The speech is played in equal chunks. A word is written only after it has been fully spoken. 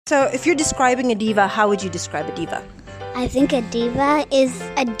So if you're describing a diva, how would you describe a diva? I think a diva is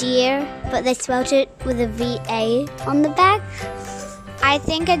a deer, but they spelled it with a VA on the back. I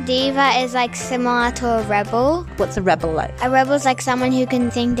think a diva is like similar to a rebel. What's a rebel like? A rebel is like someone who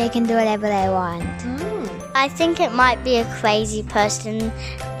can think they can do whatever they want. I think it might be a crazy person,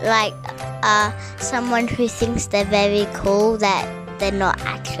 like someone who thinks they're very cool that they're not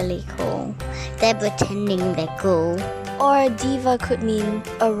actually cool. They're pretending they're cool. Or a diva could mean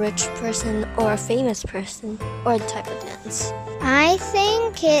a rich person or a famous person or a type of dance. I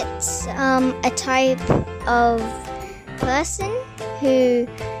think it's a type of person who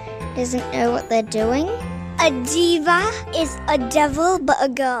doesn't know what they're doing. A diva is a devil but a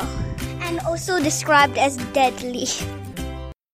girl, and also described as deadly.